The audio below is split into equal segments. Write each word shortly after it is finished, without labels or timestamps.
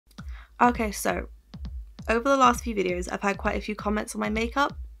Okay, so over the last few videos I've had quite a few comments on my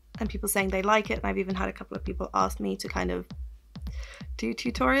makeup and people saying they like it, and I've even had a couple of people ask me to kind of do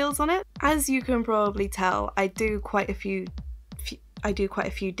tutorials on it. As you can probably tell, I do quite a few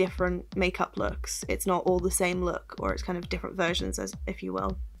different makeup looks. It's not all the same look, or it's kind of different versions, as if you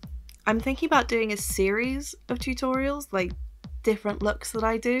will. I'm thinking about doing a series of tutorials, like different looks that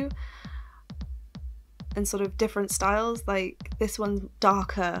I do and sort of different styles. Like this one's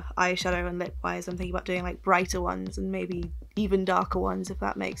darker eyeshadow and lip wise. I'm thinking about doing like brighter ones and maybe even darker ones, if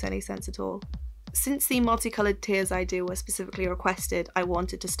that makes any sense at all. Since the multicolored tiers I do were specifically requested, I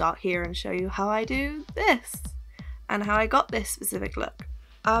wanted to start here and show you how I do this and how I got this specific look.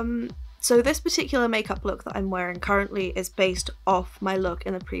 So this particular makeup look that I'm wearing currently is based off my look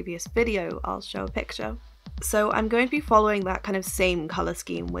in the previous video. I'll show a picture. So I'm going to be following that kind of same colour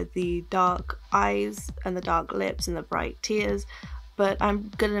scheme with the dark eyes and the dark lips and the bright tears, but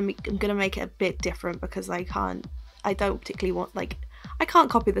I'm gonna make it a bit different because I can't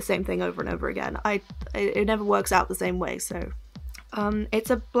copy the same thing over and over again. It never works out the same way, so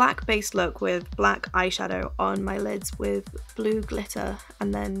it's a black based look with black eyeshadow on my lids with blue glitter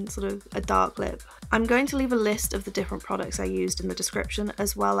and then sort of a dark lip. I'm going to leave a list of the different products I used in the description,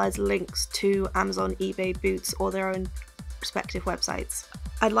 as well as links to Amazon, eBay, Boots, or their own respective websites.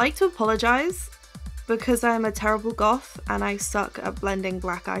 I'd like to apologise because I'm a terrible goth and I suck at blending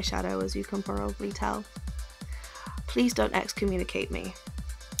black eyeshadow, as you can probably tell. Please don't excommunicate me.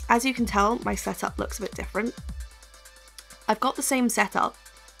 As you can tell, my setup looks a bit different. I've got the same setup,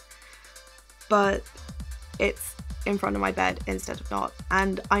 but it's in front of my bed instead of not,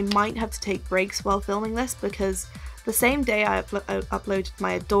 and I might have to take breaks while filming this because the same day I uploaded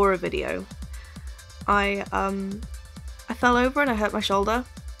my Adora video, I fell over and I hurt my shoulder,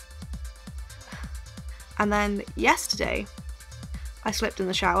 and then yesterday I slipped in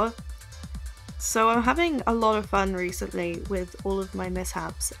the shower. So I'm having a lot of fun recently with all of my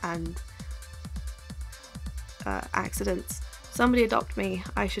mishaps and accidents. Somebody adopt me.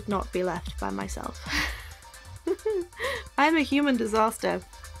 I should not be left by myself. I'm a human disaster.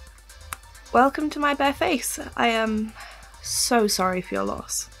 Welcome to my bare face. I am so sorry for your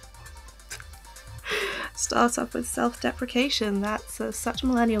loss. Start off with self-deprecation. That's such a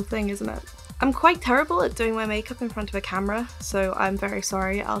millennial thing, isn't it? I'm quite terrible at doing my makeup in front of a camera, so I'm very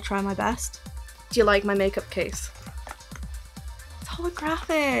sorry. I'll try my best. Do you like my makeup case? It's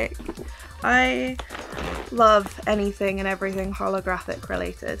holographic! I love anything and everything holographic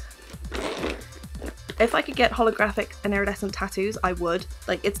related. If I could get holographic and iridescent tattoos, I would.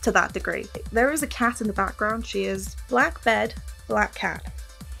 Like, it's to that degree. There is a cat in the background. She is black bed, black cat.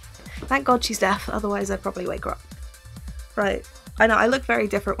 Thank God she's deaf, otherwise I'd probably wake her up. Right. I know, I look very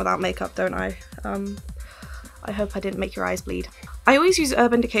different without makeup, don't I? I hope I didn't make your eyes bleed. I always use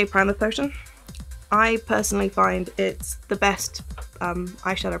Urban Decay Primer Potion. I personally find it's the best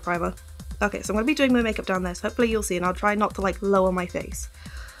eyeshadow primer. Okay, so I'm going to be doing my makeup down there, so hopefully you'll see, and I'll try not to like lower my face.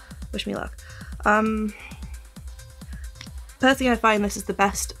 Wish me luck. Personally I find this is the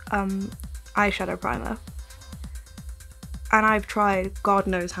best eyeshadow primer. And I've tried God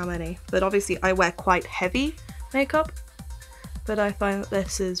knows how many, but obviously I wear quite heavy makeup, but I find that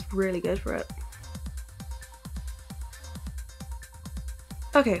this is really good for it.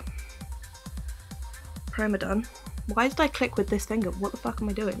 Okay. Primer done. Why did I click with this finger? What the fuck am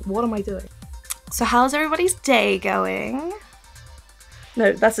I doing? What am I doing? So how's everybody's day going?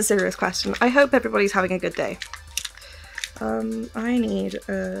 No, that's a serious question. I hope everybody's having a good day. I need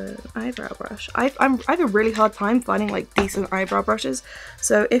an eyebrow brush. I have a really hard time finding like decent eyebrow brushes.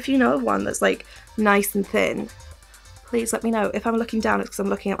 So if you know of one that's like nice and thin, please let me know. If I'm looking down, it's because I'm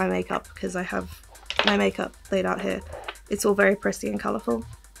looking at my makeup, because I have my makeup laid out here. It's all very pretty and colourful.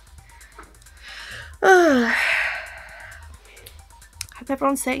 I hope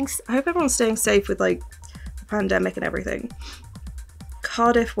everyone's staying safe with like the pandemic and everything.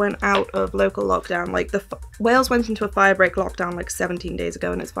 Cardiff went out of local lockdown, like Wales went into a firebreak lockdown like 17 days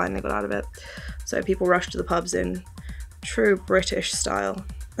ago and it's finally got out of it. So people rushed to the pubs in true British style.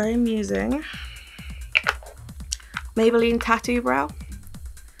 I'm using Maybelline Tattoo Brow.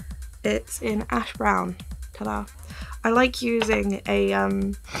 It's in ash brown. Ta-da. I like using a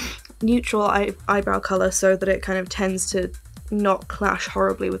neutral eyebrow colour so that it kind of tends to not clash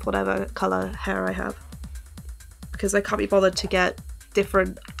horribly with whatever colour hair I have, because I can't be bothered to get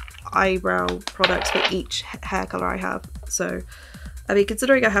different eyebrow products for each hair colour I have. So, I mean,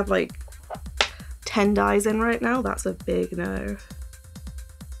 considering I have like 10 dyes in right now, that's a big no.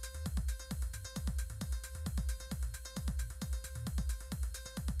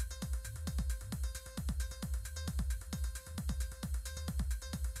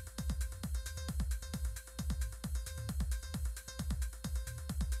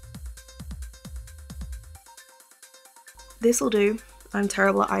 this'll do. I'm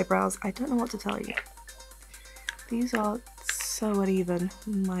terrible at eyebrows. I don't know what to tell you. These are so uneven.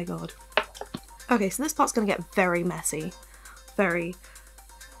 My god. Okay, so this pot's gonna get very messy. Very,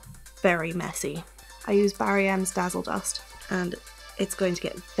 very messy. I use GRWM's Dazzle Dust, and it's going to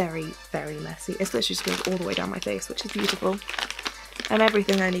get very, very messy. It literally just goes all the way down my face, which is beautiful. And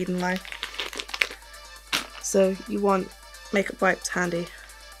everything I need in life. So you want makeup wipes handy.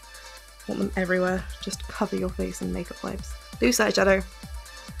 Want them everywhere. Just cover your face in makeup wipes. Loose eyeshadow.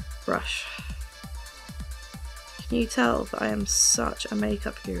 Brush. Can you tell that I am such a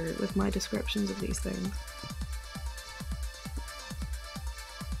makeup guru with my descriptions of these things?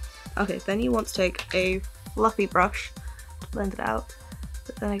 Okay, then you want to take a fluffy brush to blend it out.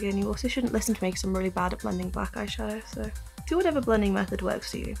 But then again, you also shouldn't listen to me because I'm really bad at blending black eyeshadow, so do whatever blending method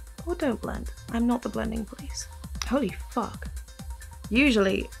works for you. Or don't blend. I'm not the blending police. Holy fuck.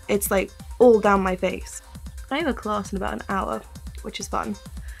 Usually, it's like all down my face. I have a class in about an hour, which is fun.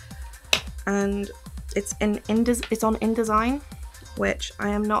 And it's on InDesign, which I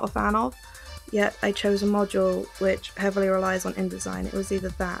am not a fan of, yet I chose a module which heavily relies on InDesign. It was either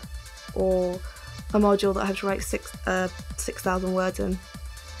that or a module that I have to write 6,000 words in.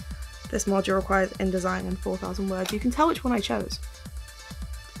 This module requires InDesign and 4,000 words. You can tell which one I chose.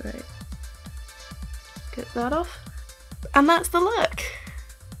 Right. Get that off. And that's the look!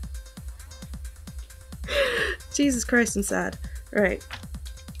 Jesus Christ, I'm sad. Right.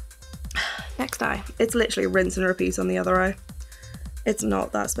 Next eye. It's literally rinse and repeat on the other eye. It's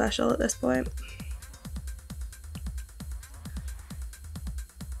not that special at this point.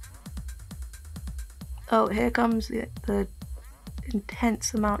 Oh, here comes the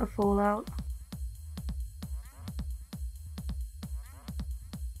intense amount of fallout.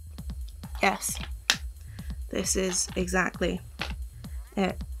 Yes. This is exactly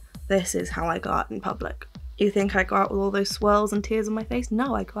it. This is how I go out in public. You think I go out with all those swirls and tears on my face?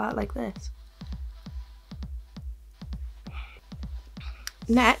 No, I go out like this.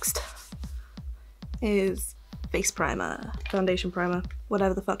 Next is face primer, foundation primer,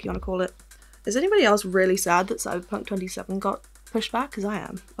 whatever the fuck you want to call it. Is anybody else really sad that Cyberpunk 27 got pushed back? Because I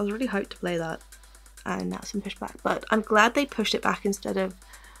am. I was really hyped to play that, and now it's been pushed back. But I'm glad they pushed it back instead of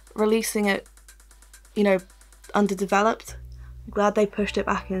releasing it, you know, underdeveloped. I'm glad they pushed it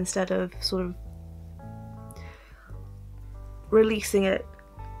back instead of sort of releasing it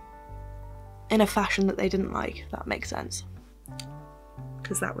in a fashion that they didn't like, if that makes sense.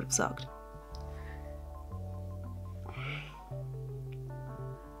 Because that would have sucked.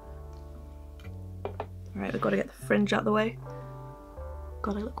 Alright, we've got to get the fringe out of the way.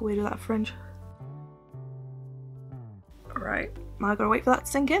 Gotta look weird with that fringe. Alright, now I've got to wait for that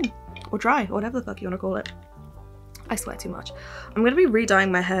to sink in. Or dry, or whatever the fuck you want to call it. I sweat too much. I'm going to be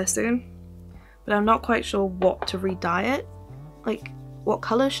re-dyeing my hair soon, but I'm not quite sure what to re-dye it. Like, what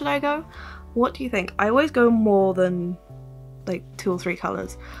colour should I go? What do you think? I always go more than like 2 or 3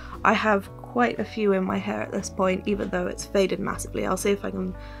 colours. I have quite a few in my hair at this point, even though it's faded massively. I'll see if I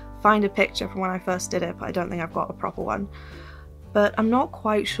can find a picture from when I first did it, but I don't think I've got a proper one. But I'm not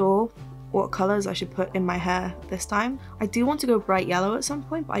quite sure what colours I should put in my hair this time. I do want to go bright yellow at some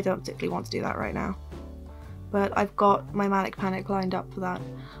point, but I don't particularly want to do that right now. But I've got my Manic Panic lined up for that.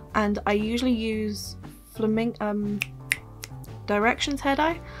 And I usually use Directions hair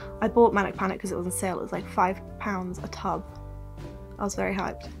dye. I bought Manic Panic because it was on sale. It was like £5 a tub. I was very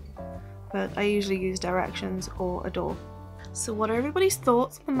hyped. But I usually use Directions or Adore. So what are everybody's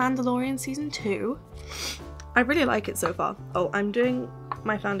thoughts on The Mandalorian Season 2? I really like it so far. Oh, I'm doing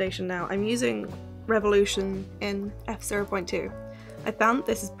my foundation now. I'm using Revolution in f0.2. I found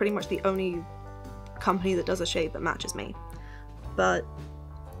this is pretty much the only company that does a shade that matches me. But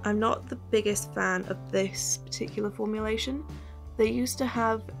I'm not the biggest fan of this particular formulation. They used to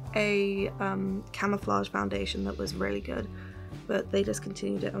have a camouflage foundation that was really good, but they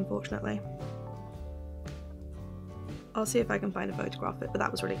discontinued it, unfortunately. I'll see if I can find a photograph of it, but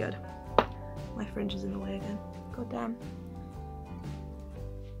that was really good. My fringe is in the way again. God damn.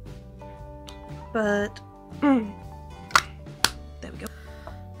 But there we go.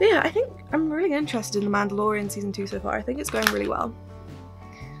 But yeah, I think I'm really interested in The Mandalorian Season 2 so far. I think it's going really well.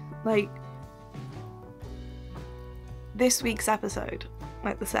 Like, this week's episode,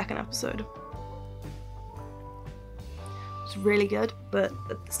 like the second episode, was really good, but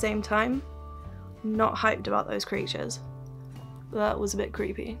at the same time, I'm not hyped about those creatures. That was a bit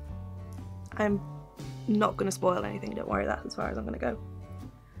creepy. I'm not going to spoil anything, don't worry, that's as far as I'm going to go.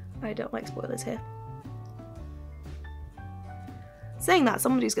 I don't like spoilers here. Saying that,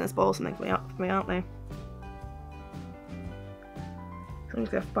 somebody's going to spoil something for me, aren't they? Someone's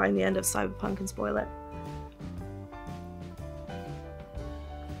going to find the end of Cyberpunk and spoil it.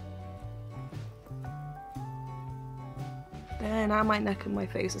 now my neck and my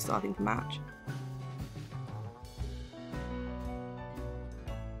face are starting to match.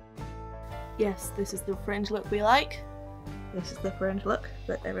 Yes, this is the fringe look we like. This is the fringe look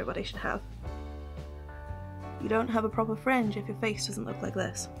that everybody should have. You don't have a proper fringe if your face doesn't look like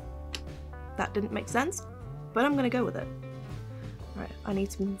this. That didn't make sense, but I'm gonna go with it. Alright, I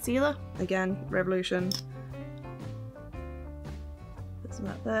need some concealer. Again, Revolution. Put some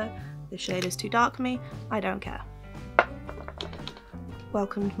up there. This shade is too dark for me. I don't care.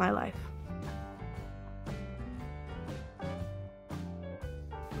 Welcome to my life.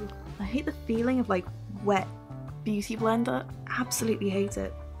 I hate the feeling of like wet beauty blender. Absolutely hate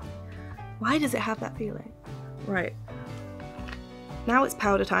it. Why does it have that feeling? Right. Now it's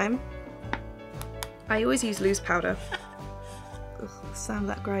powder time. I always use loose powder. Ugh, the sound of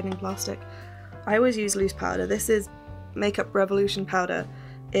that grinding plastic. I always use loose powder. This is Makeup Revolution powder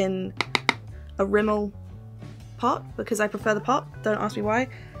in a Rimmel pot because I prefer the pot. Don't ask me why.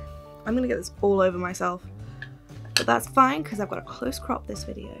 I'm gonna get this all over myself. But that's fine because I've got a close crop this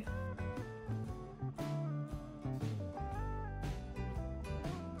video.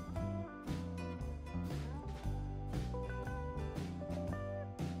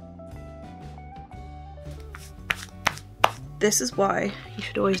 This is why you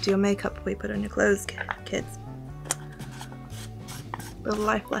should always do your makeup before you put on your clothes, kids. Little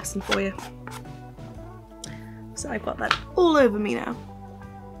life lesson for you. So I've got that all over me now.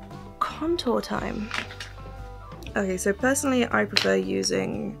 Contour time. Okay, so personally I prefer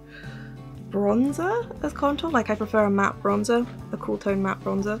using bronzer as contour. Like I prefer a matte bronzer, a cool tone matte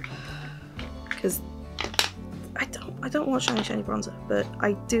bronzer. Because I don't want shiny bronzer, but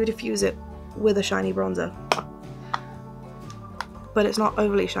I do diffuse it with a shiny bronzer. But it's not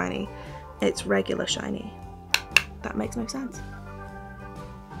overly shiny, it's regular shiny. That makes no sense.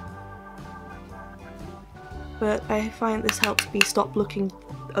 But I find this helps me stop looking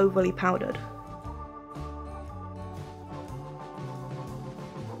overly powdered.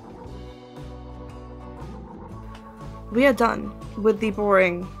 We are done with the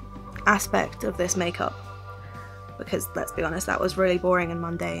boring aspect of this makeup. Because let's be honest, that was really boring and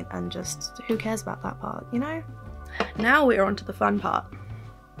mundane and just who cares about that part, you know? Now we're on to the fun part.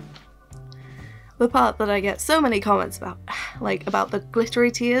 The part that I get so many comments about, like about the glittery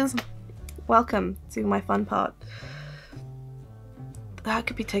tears. Welcome to my fun part. That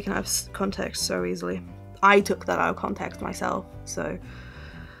could be taken out of context so easily. I took that out of context myself, so.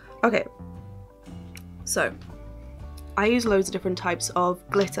 Okay. So, I use loads of different types of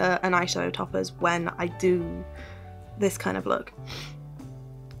glitter and eyeshadow toppers when I do this kind of look.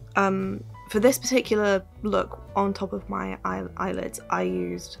 For this particular look on top of my eyelids, I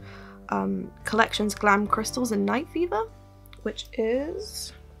used Collection's Glam Crystals in Night Fever, which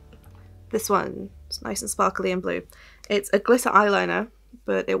is this one. It's nice and sparkly and blue. It's a glitter eyeliner,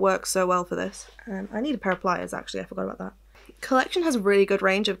 but it works so well for this. I need a pair of pliers actually, I forgot about that. Collection has a really good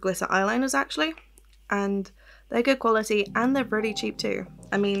range of glitter eyeliners actually, and they're good quality and they're pretty cheap too.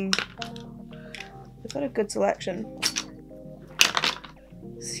 I mean, they've got a good selection.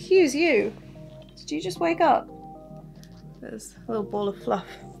 Excuse you, did you just wake up? There's a little ball of fluff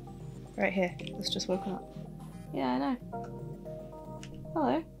right here that's just woken up. Yeah, I know.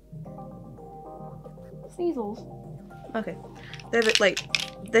 Hello. Sneezels. Okay, they're a bit late.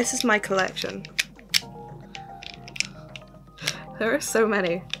 This is my collection. There are so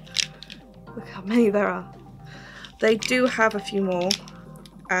many. Look how many there are. They do have a few more,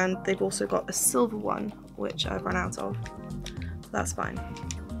 and they've also got a silver one, which I've run out of. That's fine.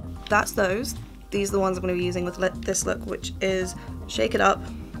 That's those. These are the ones I'm going to be using with this look, which is Shake It Up,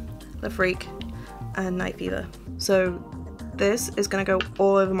 The Freak, and Night Fever. So this is going to go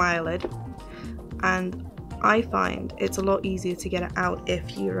all over my eyelid, and I find it's a lot easier to get it out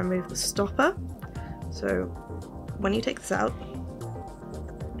if you remove the stopper. So when you take this out,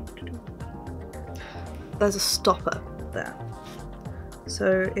 there's a stopper there.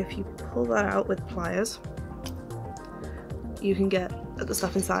 So if you pull that out with pliers, you can get at the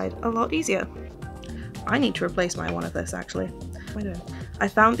stuff inside a lot easier. I need to replace my one of this actually. What am I doing? I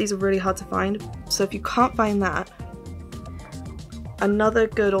found these are really hard to find, so if you can't find that, another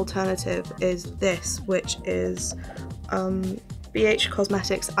good alternative is this, which is BH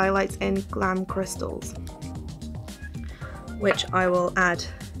Cosmetics Eyelights in Glam Crystals, which I will add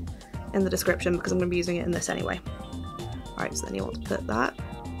in the description because I'm going to be using it in this anyway. Alright, so then you want to put that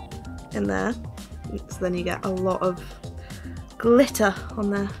in there, so then you get a lot of glitter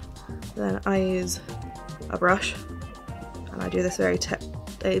on there. Then I use a brush, and I do this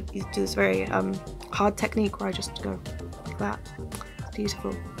very hard technique where I just go like that. It's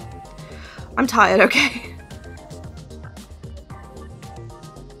beautiful. I'm tired, okay?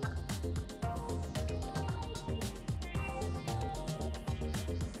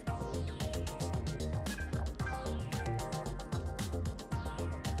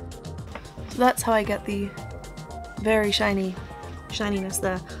 that's how I get the very shininess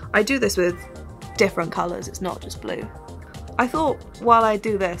there. I do this with different colours, it's not just blue. I thought while I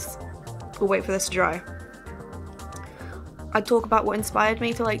do this, we'll wait for this to dry, I'd talk about what inspired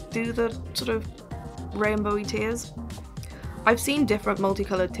me to like do the sort of rainbowy tears. I've seen different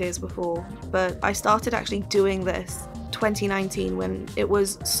multicoloured tears before, but I started actually doing this 2019 when it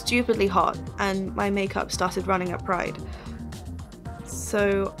was stupidly hot and my makeup started running at Pride.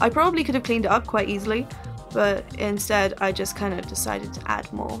 So I probably could have cleaned it up quite easily, but instead I just kind of decided to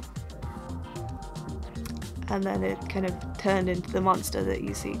add more. And then it kind of turned into the monster that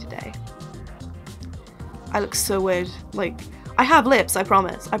you see today. I look so weird. Like, I have lips, I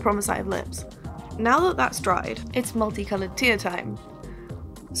promise. I promise I have lips. Now that that's dried, it's multicolored tear time.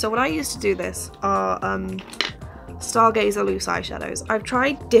 So what I used to do this are Stargazer loose eyeshadows. I've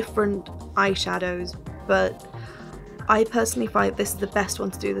tried different eyeshadows, but I personally find this is the best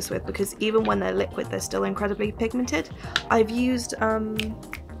one to do this with because even when they're liquid, they're still incredibly pigmented. I've used,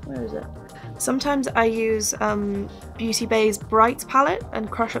 where is it? Sometimes I use Beauty Bay's Bright palette and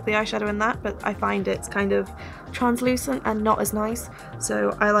crush up the eyeshadow in that, but I find it's kind of translucent and not as nice.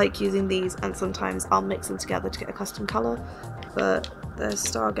 So I like using these, and sometimes I'll mix them together to get a custom colour. But the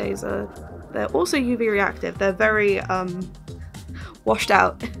Stargazer, they're also UV reactive. They're very washed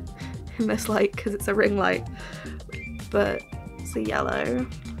out in this light because it's a ring light. But it's a yellow.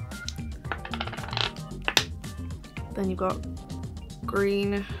 Then you've got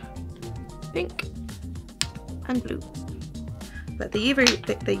green, pink, and blue. But the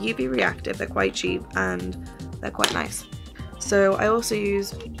UV reactive, they're quite cheap and they're quite nice. So I also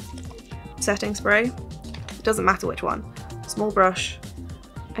use setting spray. It doesn't matter which one. Small brush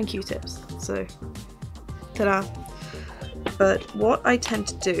and Q-tips. So, ta-da! But what I tend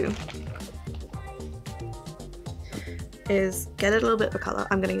to do is get a little bit of a colour.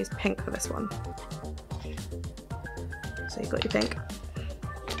 I'm going to use pink for this one. So you've got your pink.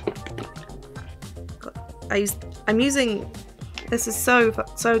 I'm using, this is so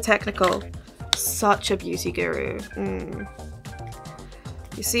technical, such a beauty guru.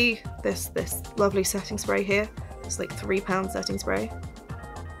 You see this lovely setting spray here? It's like £3 setting spray.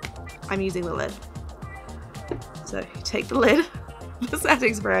 I'm using the lid. So you take the lid, the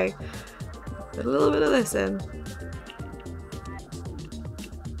setting spray, put a little bit of this in.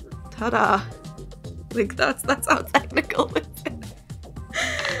 Ta-da! Like that's how technical it is.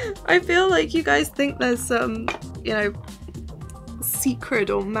 I feel like you guys think there's some, you know, secret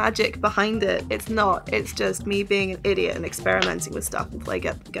or magic behind it. It's not. It's just me being an idiot and experimenting with stuff until I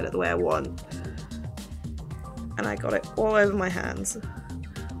get it the way I want. And I got it all over my hands.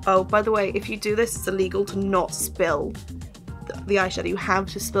 Oh, by the way, if you do this, it's illegal to not spill the eyeshadow. You have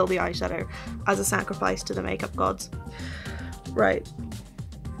to spill the eyeshadow as a sacrifice to the makeup gods. Right.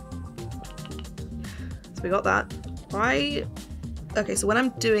 So we got that. Okay, so when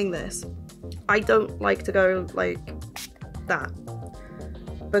I'm doing this, I don't like to go like that,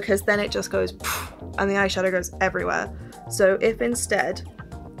 because then it just goes and the eyeshadow goes everywhere. So if instead,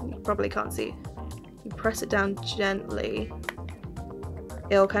 you probably can't see, you press it down gently,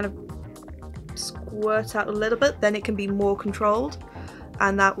 it'll kind of squirt out a little bit, then it can be more controlled,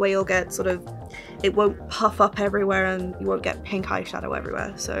 and that way you'll get sort of, it won't puff up everywhere and you won't get pink eyeshadow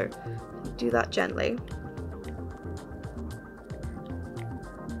everywhere. So do that gently.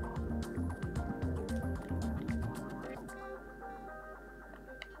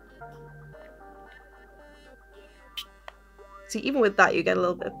 See, even with that you get a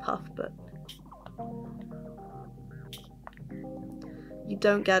little bit of puff, but you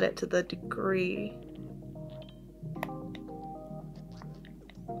don't get it to the degree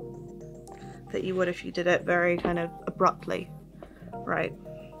that you would if you did it very kind of abruptly, right?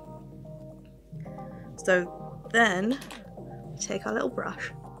 So then we take our little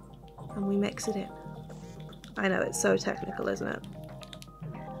brush and we mix it in. I know, it's so technical, isn't it?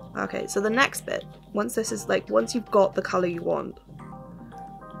 Okay, so the next bit, once this is like, once you've got the colour you want,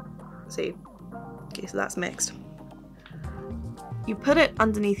 see, okay, so that's mixed. You put it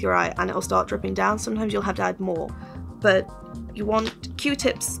underneath your eye and it'll start dripping down. Sometimes you'll have to add more, but you want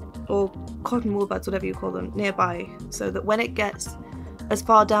Q-tips or cotton wool buds, whatever you call them, nearby, so that when it gets as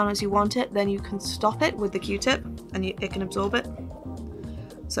far down as you want it, then you can stop it with the Q-tip and it can absorb it.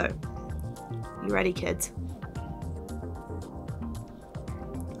 So, you ready, kids?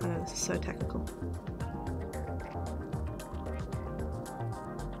 I know this is so technical.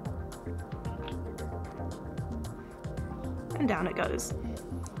 And down it goes.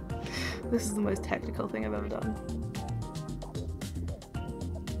 This is the most technical thing I've ever done.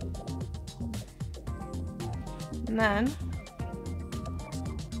 And then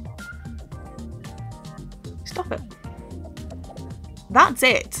stop it. That's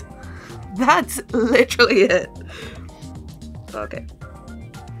it. That's literally it. Okay.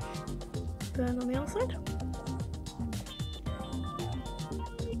 Then on the other side.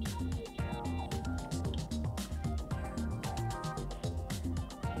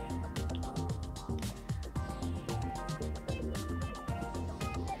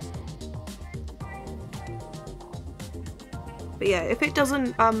 But yeah, if it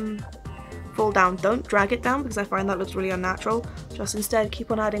doesn't fall down, don't drag it down because I find that looks really unnatural. Just instead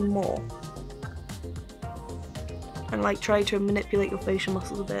keep on adding more. And like try to manipulate your facial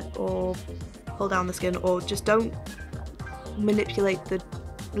muscles a bit or pull down the skin, or just don't manipulate the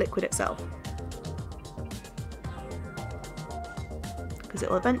liquid itself. Because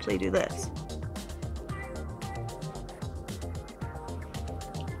it'll eventually do this.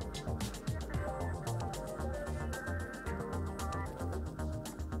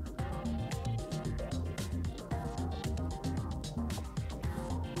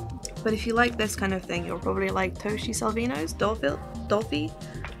 But if you like this kind of thing, you'll probably like Toshi Salvino's Dollfille.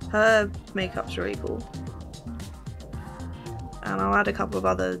 Her makeup's really cool. And I'll add a couple of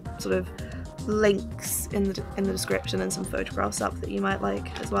other sort of links in the description and some photographs up that you might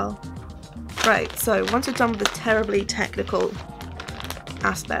like as well. Right, so once we're done with the terribly technical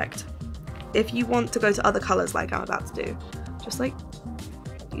aspect, if you want to go to other colours like I'm about to do, just like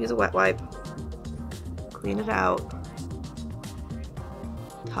use a wet wipe, clean it out.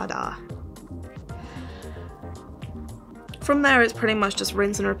 Ta-da. From there it's pretty much just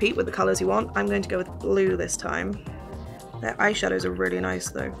rinse and repeat with the colours you want. I'm going to go with blue this time. Their eyeshadows are really nice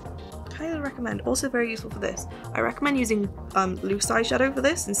though. Highly recommend. Also very useful for this. I recommend using loose eyeshadow for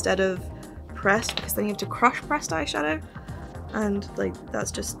this instead of pressed, because then you have to crush pressed eyeshadow and like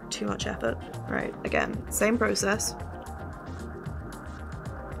that's just too much effort. Right, again, same process.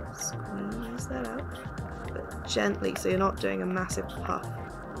 Squeeze that out, but gently so you're not doing a massive puff.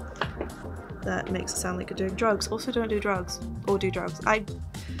 That makes it sound like you're doing drugs. Also don't do drugs. Or do drugs. Am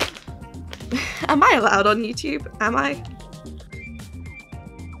I allowed on YouTube? Am I?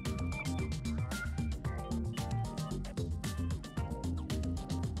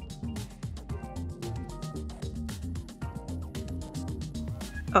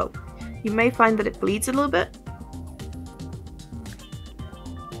 Oh, you may find that it bleeds a little bit.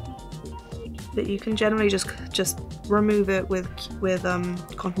 But you can generally just remove it with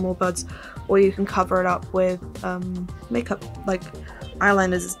cotton wool buds, or you can cover it up with makeup, like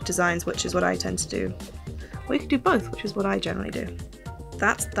eyeliner designs, which is what I tend to do. Or you can do both, which is what I generally do.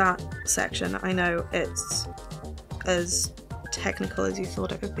 That's that section. I know it's as technical as you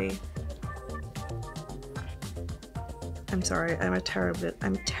thought it could be. I'm sorry, I'm a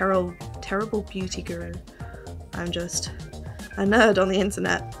terrible beauty guru. I'm just a nerd on the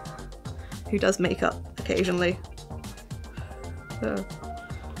internet who does makeup occasionally.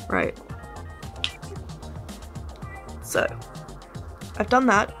 Right. So, I've done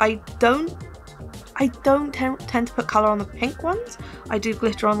that. I don't tend to put colour on the pink ones. I do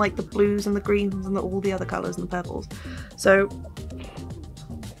glitter on like the blues and the greens and all the other colours and the purples. So,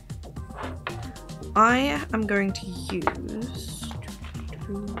 I am going to use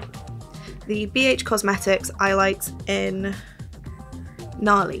the BH Cosmetics Eyelights in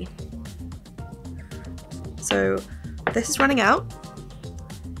Gnarly. So this is running out.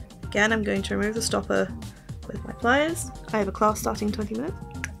 Again, I'm going to remove the stopper with my pliers. I have a class starting in 20 minutes.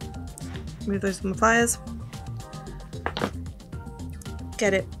 Remove those with my pliers.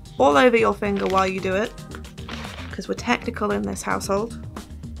 Get it all over your finger while you do it, because we're technical in this household.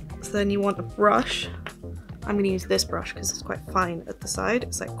 So then you want a brush. I'm going to use this brush because it's quite fine at the side.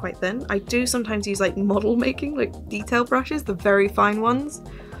 It's like quite thin. I do sometimes use like model making, like detail brushes, the very fine ones,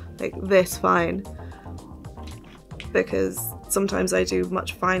 like this fine, because sometimes I do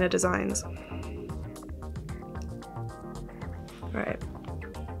much finer designs. Right.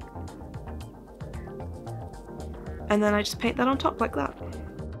 And then I just paint that on top like that.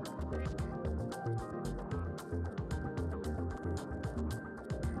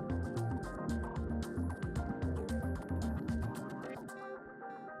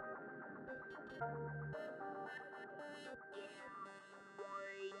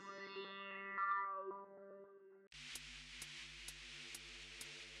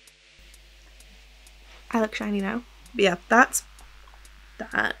 I look shiny now. But yeah, that's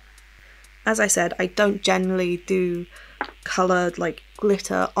that. As I said, I don't generally do coloured like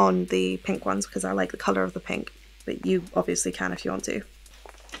glitter on the pink ones because I like the colour of the pink, but you obviously can if you want to.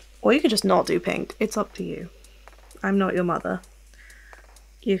 Or you could just not do pink, it's up to you. I'm not your mother.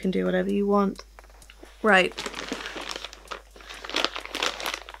 You can do whatever you want. Right.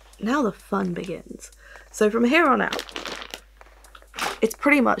 now the fun begins. So from here on out, it's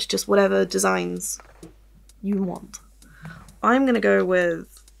pretty much just whatever designs you want. I'm gonna go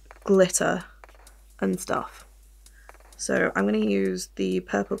with glitter and stuff. So I'm gonna use the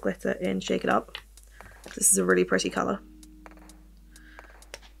purple glitter in Shake It Up. This is a really pretty colour.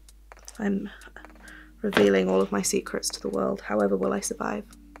 I'm revealing all of my secrets to the world. However will I survive?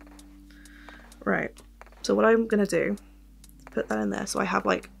 Right, so what I'm gonna do, put that in there so I have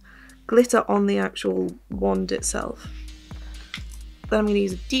like glitter on the actual wand itself. Then I'm gonna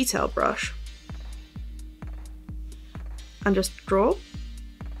use a detail brush and just draw.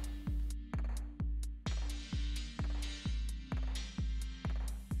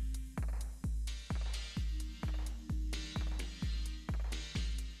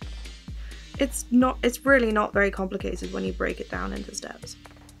 It's really not very complicated when you break it down into steps.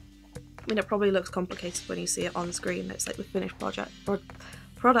 I mean, it probably looks complicated when you see it on screen. It's like the finished product,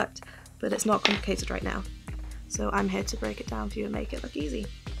 but it's not complicated right now. So I'm here to break it down for you and make it look easy.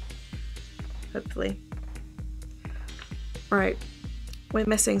 Hopefully. Right, we're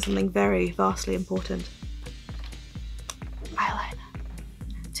missing something very vastly important. Eyeliner.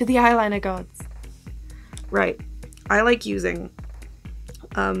 To the eyeliner gods. Right, I like using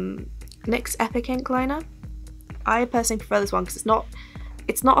NYX Epic Ink Liner. I personally prefer this one because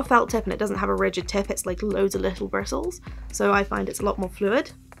it's not a felt tip and it doesn't have a rigid tip, it's like loads of little bristles, so I find it's a lot more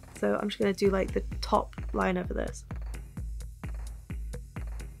fluid. So I'm just going to do like the top liner for this.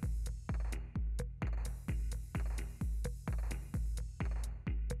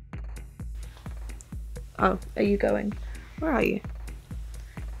 Oh, are you going? Where are you?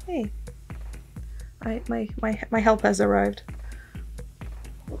 Hey. My help has arrived.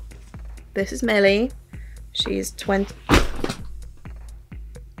 This is Millie. She's 20.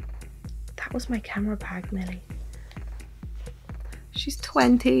 That was my camera bag, Millie. She's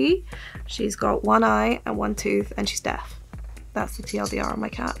 20. She's got one eye and one tooth, and she's deaf. That's the TLDR on my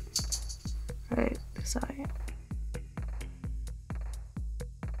cat. Right, this eye.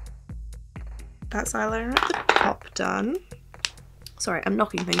 That's eyeliner at the top done. Sorry, I'm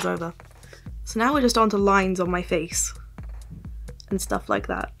knocking things over. So now we're just onto lines on my face and stuff like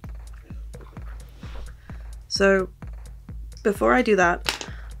that. So before I do that,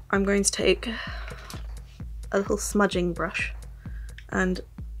 I'm going to take a little smudging brush and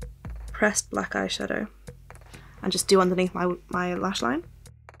pressed black eyeshadow and just do underneath my lash line.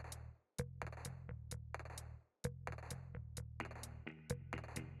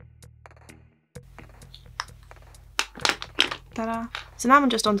 Ta-da! So now I'm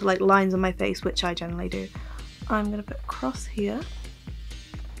just onto like lines on my face, which I generally do. I'm gonna put across here.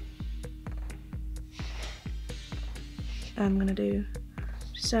 I'm gonna do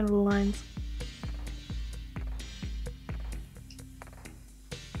just general lines.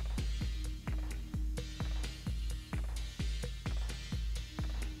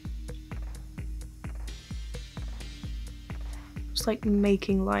 Just like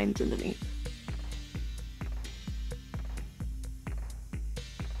making lines underneath.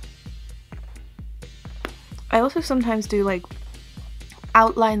 I also sometimes do like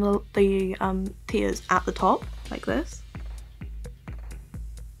outline the tears at the top like this.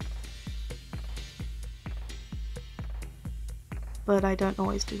 But I don't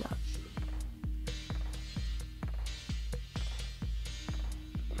always do that.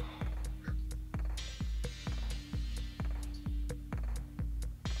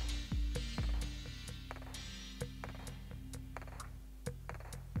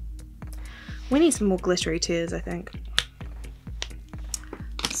 We need some more glittery tears, I think.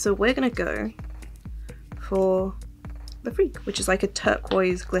 So we're gonna go for the Freak, which is like a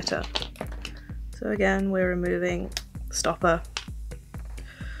turquoise glitter. So again, we're removing the stopper,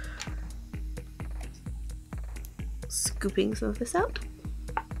 scooping some of this out,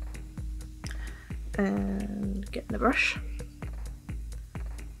 and getting a brush,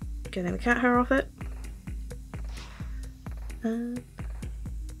 getting the cat hair off it, and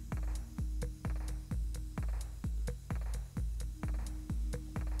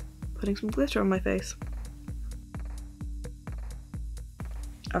putting some glitter on my face.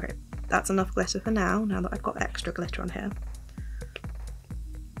 Okay, that's enough glitter for now that I've got extra glitter on here.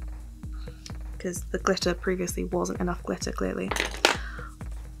 Because the glitter previously wasn't enough glitter, clearly.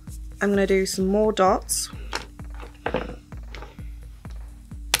 I'm going to do some more dots.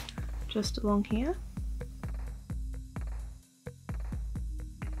 Just along here.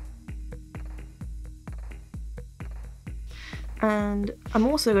 And I'm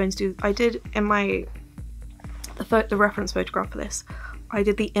also going to do, I did in my, the reference photograph for this, I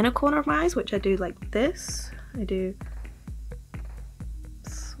did the inner corner of my eyes, which I do like this. I do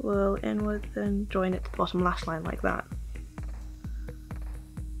swirl inwards and join it to the bottom lash line like that.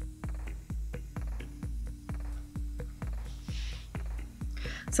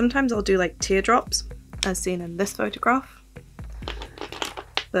 Sometimes I'll do like teardrops, as seen in this photograph,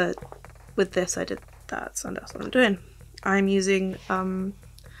 but with this I did that, so that's what I'm doing. I'm using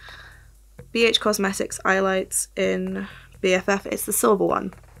BH Cosmetics Eyelights in BFF, it's the silver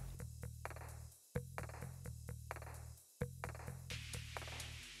one.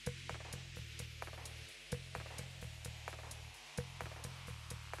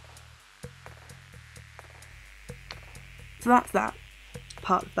 So that's that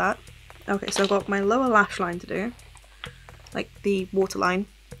part of that. Okay, so I've got my lower lash line to do, like the waterline,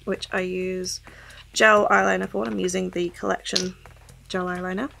 which I use gel eyeliner for. I'm using the Collection gel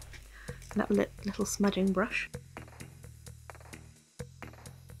eyeliner and that little smudging brush.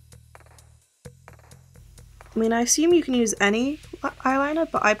 I mean, I assume you can use any eyeliner,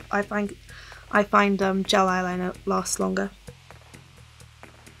 but I find gel eyeliner lasts longer.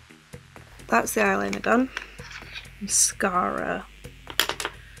 That's the eyeliner done. Mascara.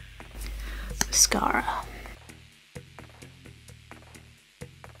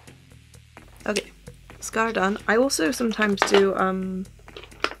 Okay, mascara done. I also sometimes do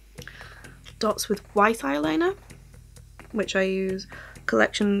dots with white eyeliner, which I use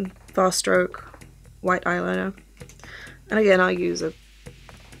Collection Fast Stroke white eyeliner. And again, I use a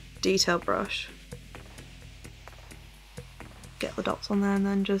detail brush. Get the dots on there and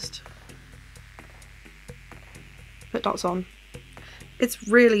then just put dots on. It's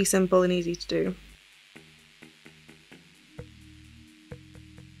really simple and easy to do.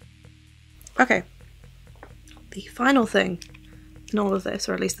 Okay, the final thing in all of this,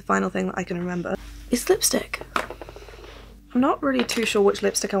 or at least the final thing that I can remember, is lipstick. I'm not really too sure which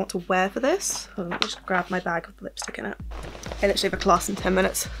lipstick I want to wear for this. Hold on, let me just grab my bag with lipstick in it. I literally have a class in 10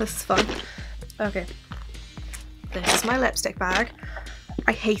 minutes. This is fun. Okay, this is my lipstick bag.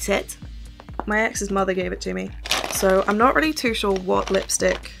 I hate it. My ex's mother gave it to me. So I'm not really too sure what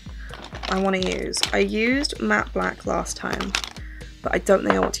lipstick I want to use. I used matte black last time, but I don't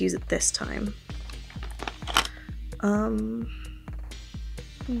think I want to use it this time.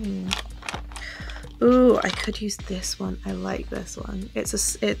 Ooh, I could use this one. I like this one. It's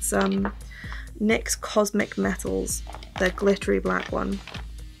NYX Cosmic Metals, the glittery black one.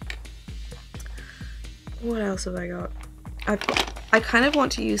 What else have I got? I kind of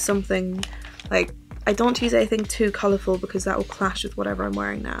want to use something like, I don't want to use anything too colourful because that will clash with whatever I'm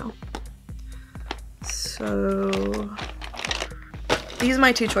wearing now. So these are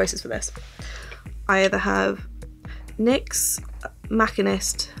my two choices for this. I either have NYX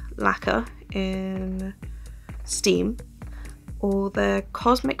Machinist Lacquer in Steam or the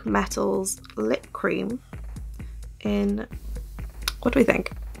Cosmic Metals Lip Cream in, what do we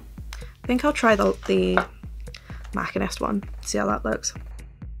think? I think I'll try the Machinist one, see how that looks.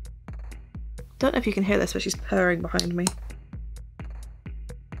 Don't know if you can hear this, but she's purring behind me.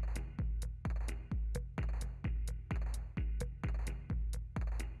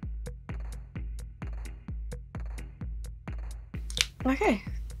 Okay,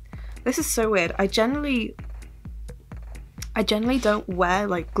 this is so weird. I generally don't wear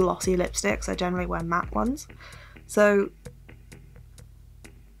like glossy lipsticks. I generally wear matte ones. So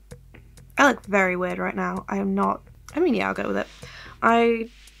I look very weird right now. I am not, I mean, yeah, I'll go with it. I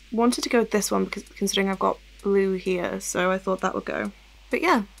wanted to go with this one because considering I've got blue here, so I thought that would go. But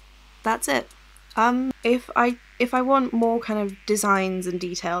yeah, that's it. If I want more kind of designs and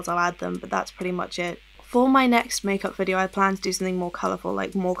details, I'll add them, but that's pretty much it. For my next makeup video, I plan to do something more colourful,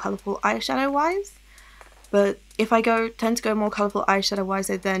 like more colourful eyeshadow wise. But if I tend to go more colourful eyeshadow wise,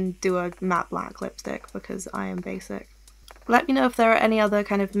 I then do a matte black lipstick because I am basic. Let me know if there are any other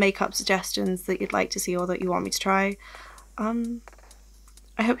kind of makeup suggestions that you'd like to see or that you want me to try.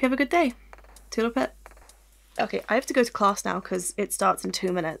 I hope you have a good day. Toodle pip. Okay, I have to go to class now because it starts in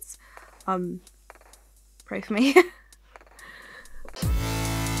 2 minutes. Pray for me.